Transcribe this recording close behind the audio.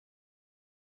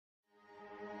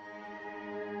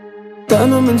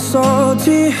Denim and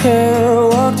salty hair,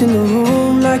 walked in the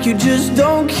room like you just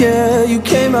don't care. You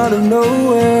came out of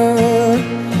nowhere,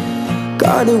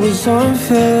 God, it was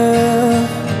unfair.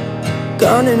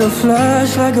 Gone in a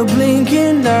flash like a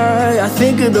blinking eye. I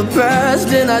think of the past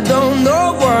and I don't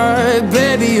know why.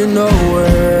 Baby, you're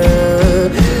nowhere,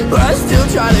 but I still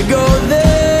try to go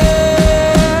there.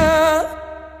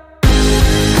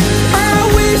 I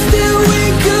wish that we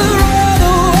could run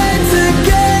away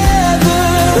together.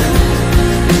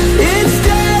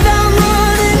 Instead I'm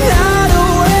running out of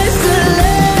ways to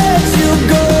let you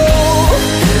go.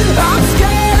 I'm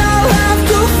scared I'll have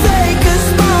to fake a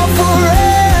smile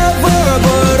forever,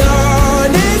 but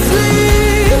honestly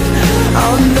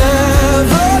I'll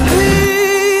never be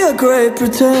a great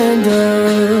pretender.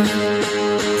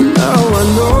 Now I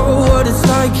know what it's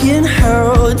like in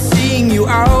hell. It's seeing you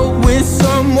out with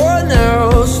someone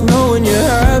else, knowing you're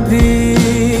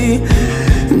happy,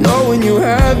 knowing you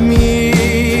have me.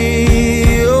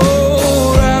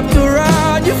 Oh, wrapped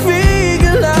around your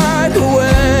finger like a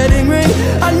wedding ring.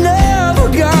 I never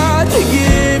got to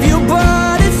give you,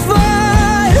 but it's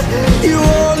fine. You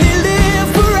only live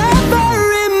forever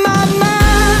in my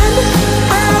mind.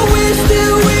 I wish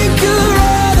that we could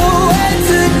run away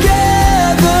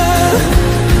together.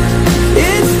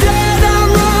 Instead I'm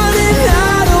running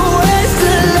out of ways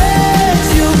to let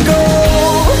you go.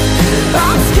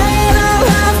 I'm scared I'll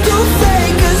have to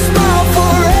fake a smile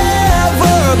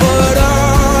forever, but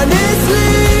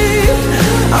honestly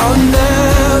I'll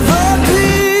never be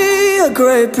a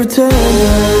great pretender.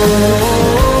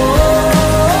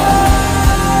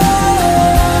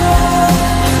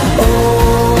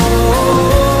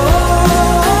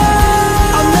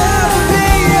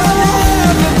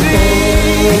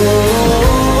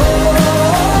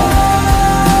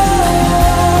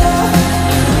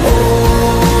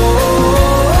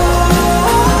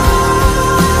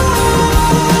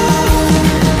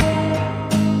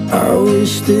 I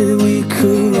wish that we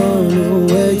could run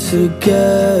away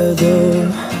together.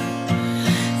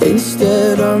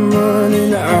 Instead I'm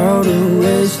running out of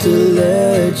ways to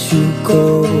let you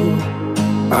go.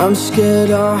 I'm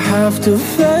scared I'll have to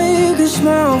fake a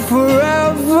smile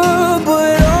forever,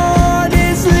 but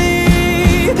honestly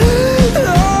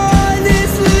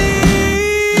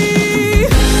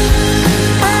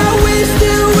I wish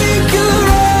that we could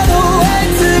run away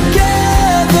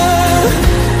together.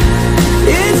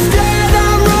 Instead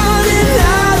I'm running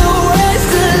out of ways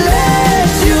to let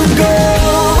you go.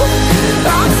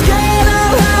 I'm scared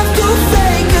I'll have to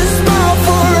fake a smile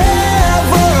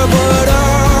forever, but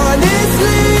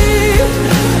honestly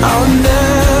I'll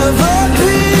never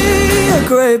be a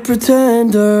great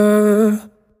pretender.